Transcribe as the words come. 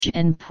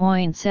and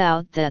points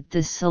out that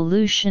the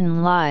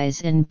solution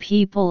lies in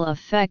people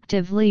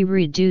effectively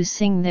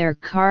reducing their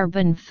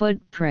carbon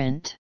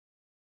footprint.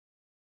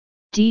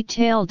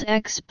 Detailed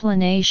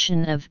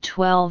explanation of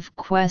 12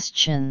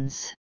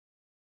 questions.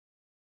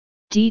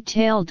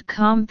 Detailed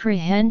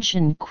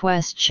comprehension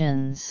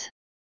questions.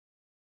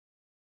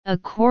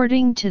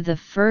 According to the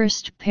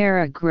first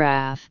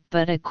paragraph,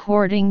 but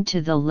according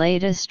to the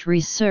latest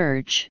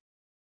research,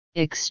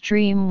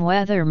 extreme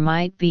weather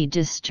might be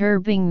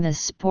disturbing the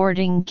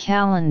sporting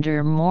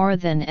calendar more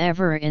than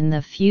ever in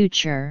the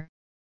future,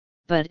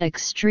 but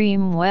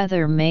extreme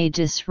weather may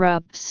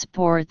disrupt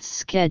sports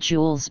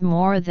schedules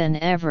more than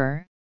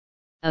ever,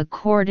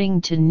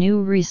 according to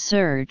new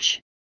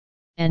research.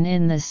 And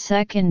in the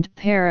second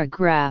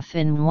paragraph,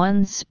 in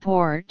one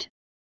sport,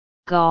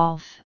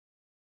 golf,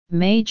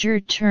 major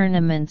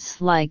tournaments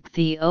like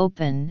the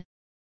Open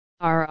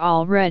are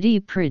already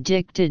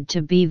predicted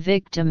to be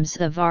victims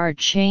of our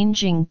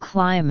changing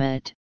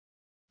climate.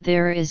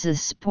 There is a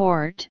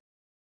sport,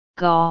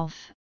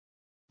 golf,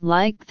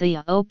 like the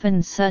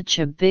Open, such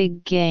a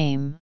big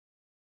game,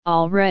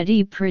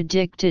 already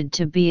predicted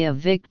to be a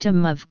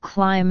victim of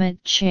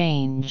climate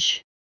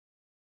change.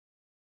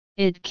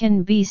 It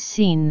can be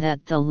seen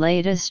that the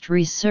latest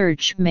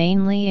research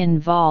mainly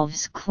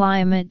involves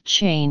climate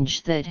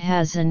change that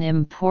has an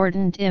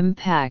important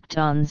impact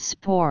on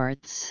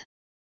sports.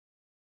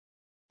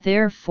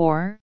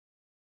 Therefore,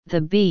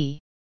 the B.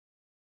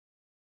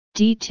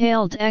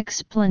 Detailed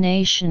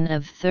explanation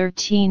of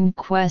 13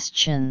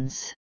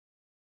 questions.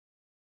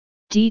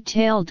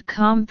 Detailed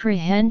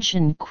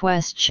comprehension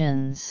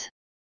questions.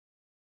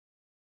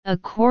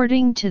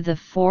 According to the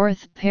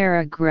fourth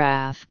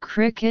paragraph,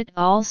 cricket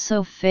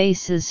also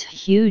faces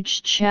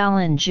huge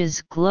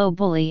challenges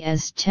globally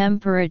as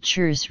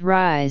temperatures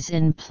rise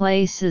in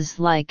places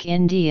like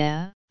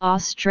India,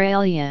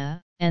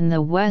 Australia, and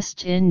the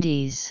West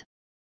Indies.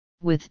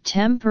 With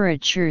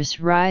temperatures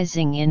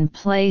rising in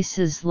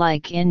places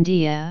like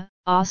India,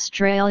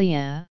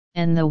 Australia,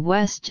 and the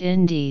West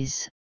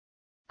Indies,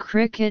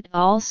 cricket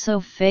also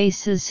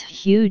faces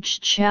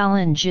huge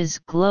challenges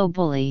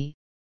globally.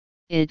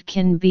 It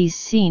can be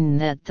seen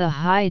that the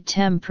high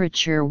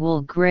temperature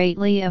will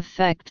greatly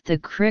affect the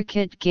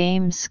cricket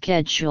game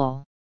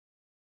schedule.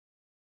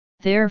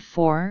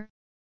 Therefore,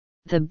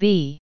 the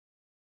B.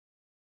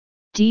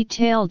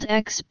 Detailed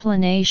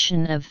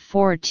explanation of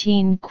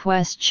 14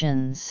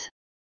 questions.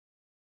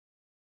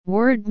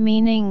 Word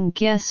meaning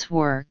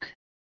guesswork.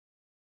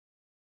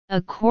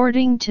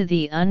 According to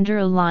the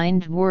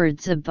underlined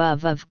words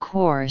above, of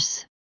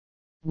course,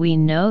 we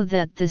know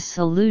that the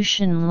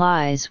solution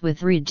lies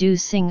with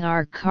reducing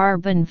our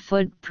carbon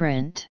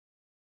footprint.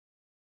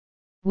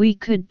 We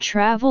could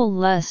travel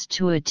less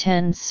to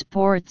attend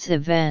sports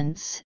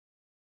events,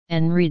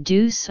 and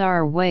reduce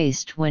our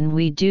waste when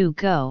we do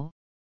go.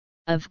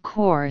 Of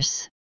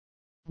course,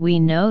 we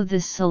know the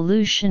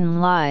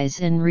solution lies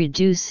in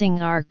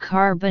reducing our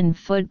carbon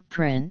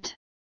footprint.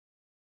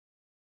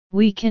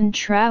 We can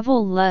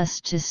travel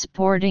less to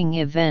sporting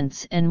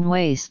events and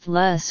waste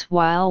less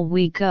while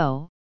we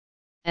go,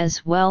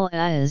 as well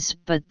as,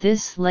 but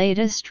this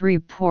latest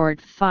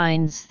report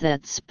finds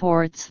that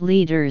sports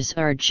leaders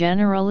are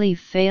generally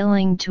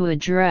failing to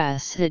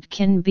address it.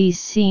 Can be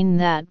seen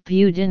that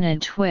viewed in a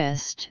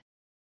twist.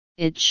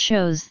 It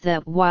shows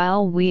that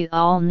while we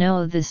all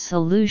know the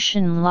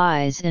solution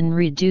lies in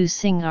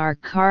reducing our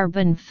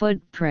carbon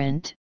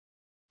footprint,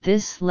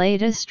 this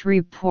latest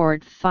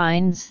report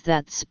finds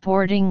that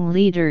sporting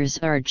leaders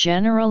are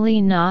generally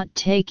not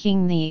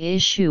taking the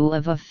issue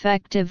of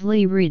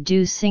effectively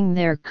reducing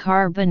their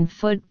carbon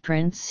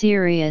footprint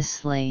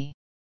seriously.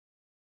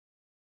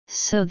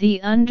 So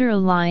the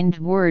underlined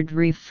word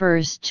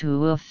refers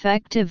to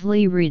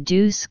effectively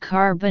reduce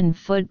carbon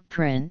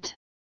footprint.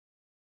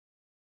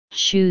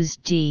 Choose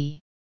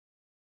D.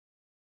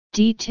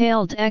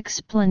 Detailed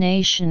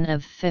explanation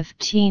of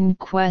 15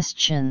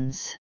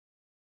 questions.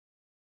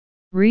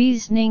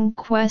 Reasoning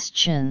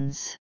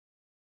questions.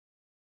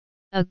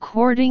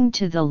 According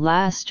to the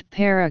last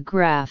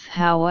paragraph,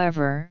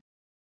 however,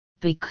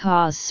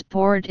 because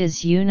sport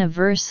is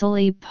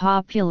universally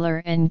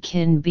popular and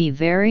can be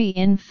very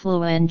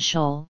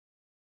influential,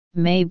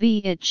 maybe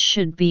it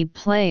should be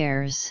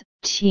players,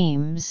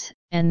 teams,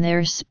 and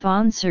their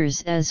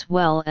sponsors as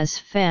well as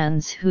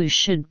fans who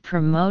should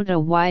promote a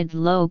wide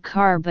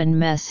low-carbon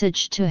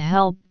message to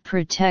help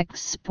protect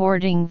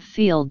sporting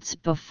fields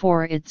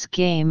before it's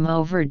game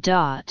over.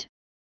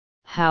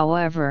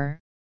 However,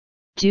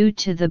 due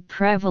to the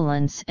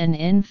prevalence and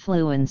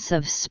influence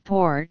of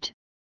sport,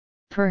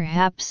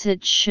 perhaps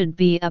it should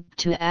be up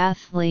to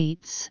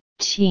athletes,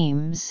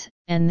 teams,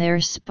 and their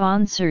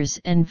sponsors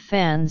and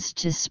fans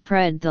to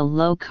spread the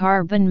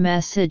low-carbon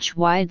message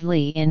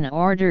widely in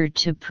order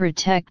to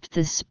protect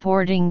the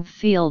sporting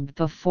field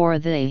before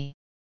the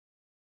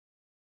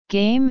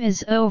game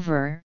is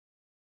over.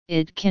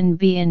 It can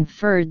be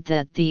inferred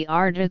that the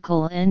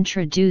article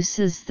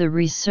introduces the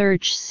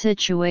research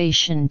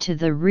situation to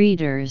the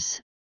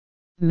readers,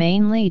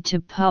 mainly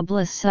to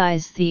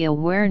publicize the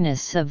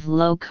awareness of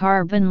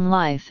low-carbon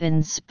life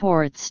in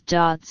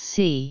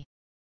sports.c.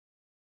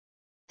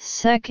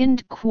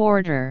 Second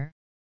quarter,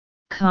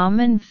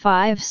 common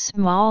 5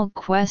 small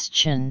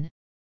question,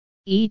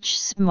 each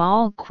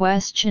small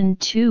question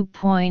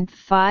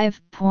 2.5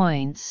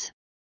 points,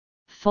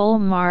 full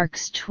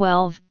marks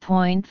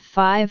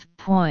 12.5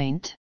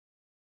 point.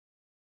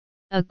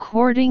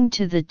 According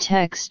to the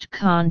text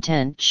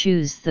content,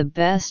 choose the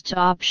best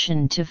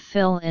option to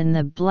fill in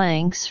the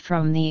blanks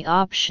from the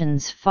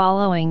options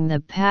following the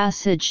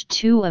passage.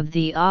 2 of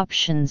the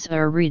options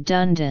are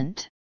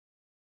redundant.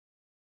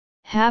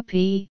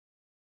 Happy,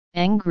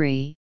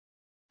 angry,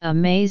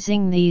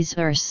 amazing. These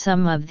are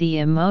some of the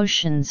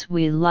emotions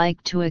we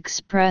like to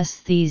express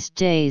these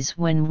days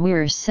when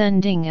we're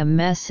sending a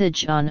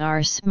message on our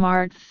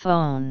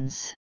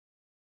smartphones.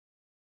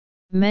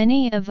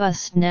 Many of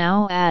us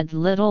now add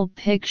little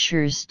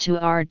pictures to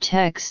our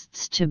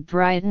texts to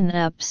brighten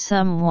up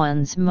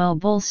someone's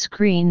mobile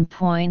screen.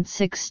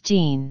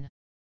 16.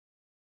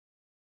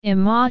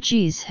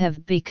 Emojis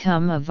have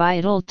become a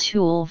vital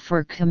tool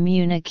for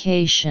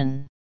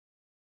communication.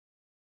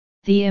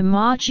 The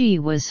emoji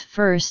was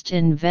first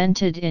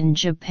invented in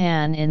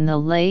Japan in the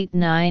late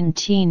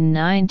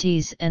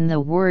 1990s, and the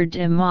word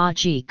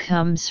emoji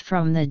comes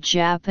from the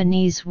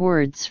Japanese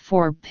words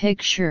for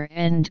picture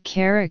and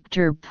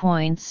character.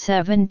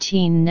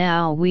 17.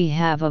 Now we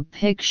have a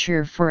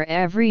picture for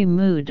every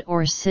mood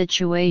or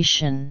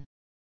situation.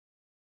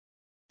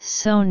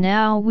 So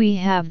now we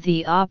have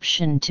the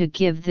option to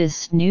give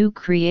this new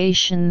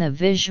creation the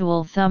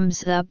visual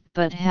thumbs up.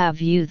 But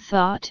have you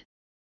thought,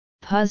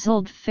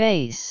 puzzled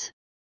face,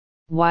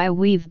 why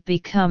we've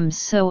become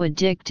so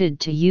addicted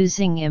to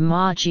using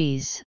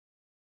emojis?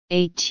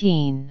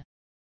 18.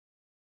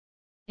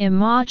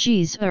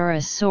 Emojis are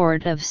a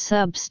sort of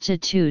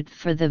substitute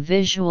for the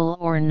visual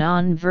or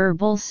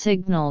non-verbal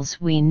signals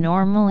we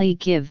normally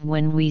give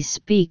when we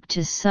speak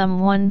to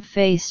someone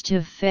face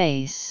to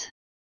face.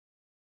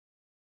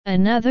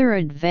 Another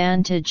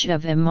advantage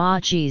of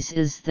emojis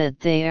is that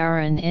they are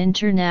an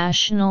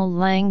international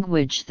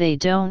language. They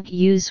don't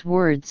use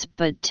words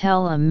but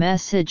tell a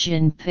message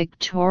in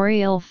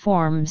pictorial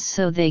form,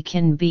 so they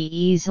can be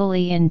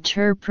easily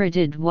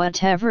interpreted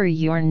whatever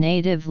your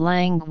native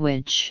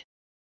language.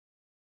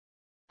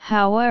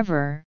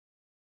 However,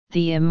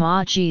 the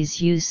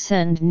emojis you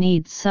send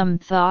need some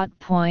thought.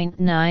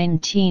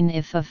 19.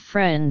 If a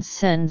friend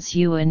sends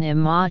you an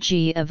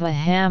emoji of a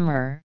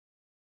hammer,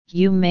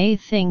 you may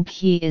think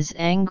he is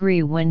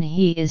angry when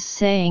he is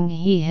saying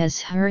he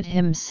has hurt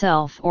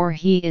himself or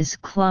he is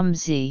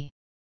clumsy.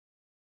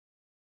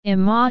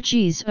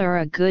 Emojis are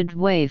a good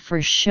way for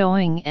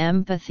showing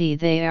empathy.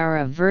 They are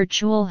a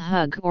virtual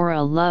hug or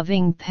a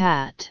loving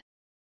pat.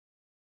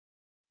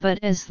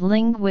 But as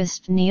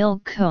linguist Neil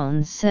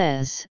Cohn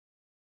says,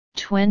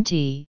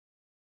 20,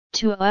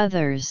 to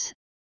others,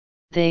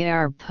 they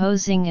are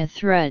posing a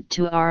threat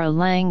to our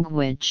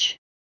language.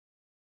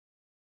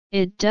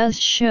 It does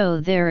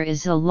show there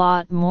is a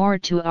lot more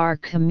to our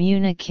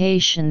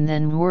communication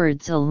than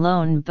words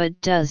alone. But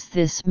does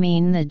this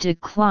mean the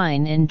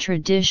decline in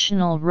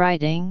traditional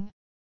writing?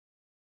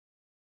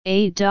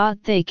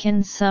 They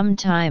can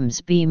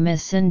sometimes be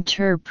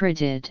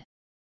misinterpreted.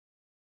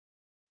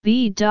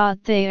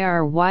 They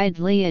are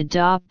widely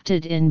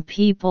adopted in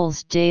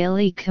people's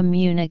daily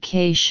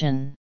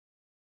communication.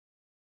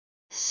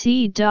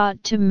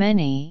 To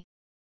many,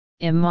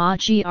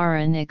 emoji are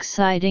an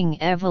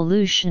exciting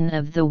evolution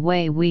of the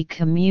way we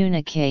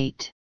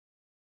communicate.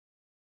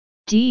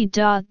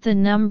 The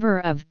number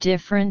of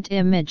different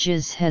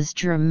images has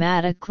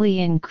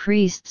dramatically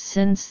increased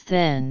since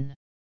then.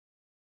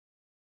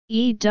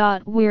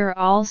 We're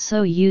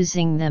also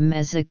using them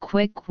as a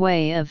quick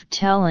way of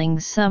telling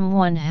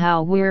someone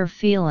how we're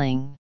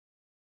feeling.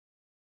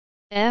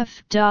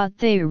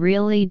 They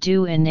really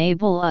do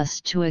enable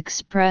us to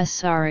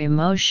express our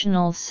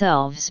emotional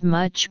selves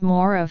much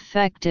more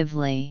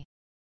effectively.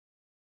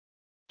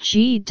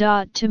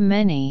 To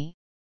many,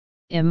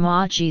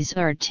 emojis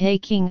are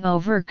taking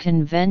over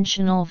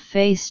conventional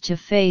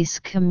face-to-face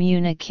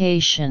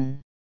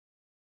communication.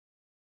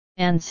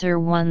 Answer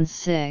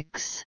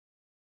 1-6.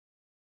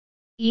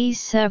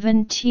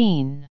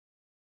 E17.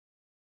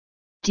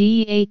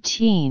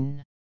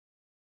 D18.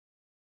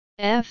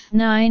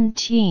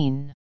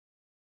 F19.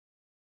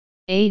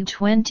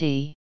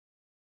 A20.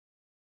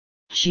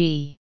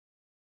 G.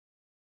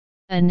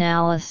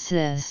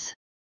 Analysis.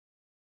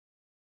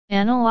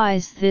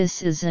 Analyze.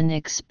 This is an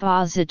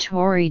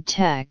expository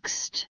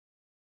text.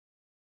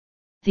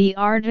 The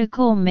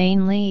article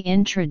mainly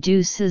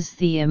introduces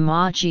the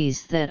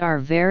emojis that are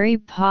very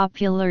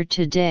popular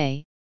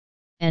today,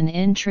 and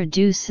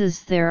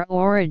introduces their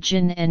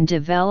origin and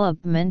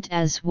development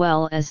as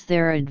well as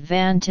their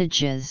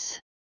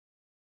advantages.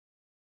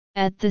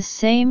 At the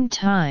same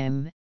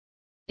time,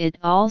 it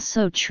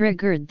also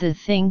triggered the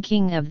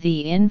thinking of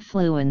the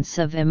influence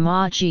of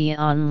emoji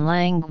on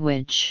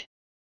language.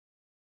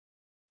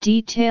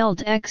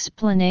 Detailed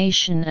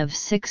explanation of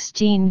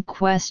 16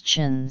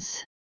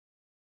 questions.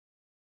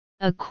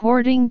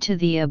 According to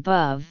the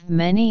above,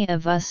 many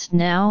of us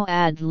now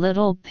add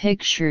little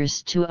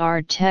pictures to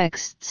our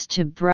texts to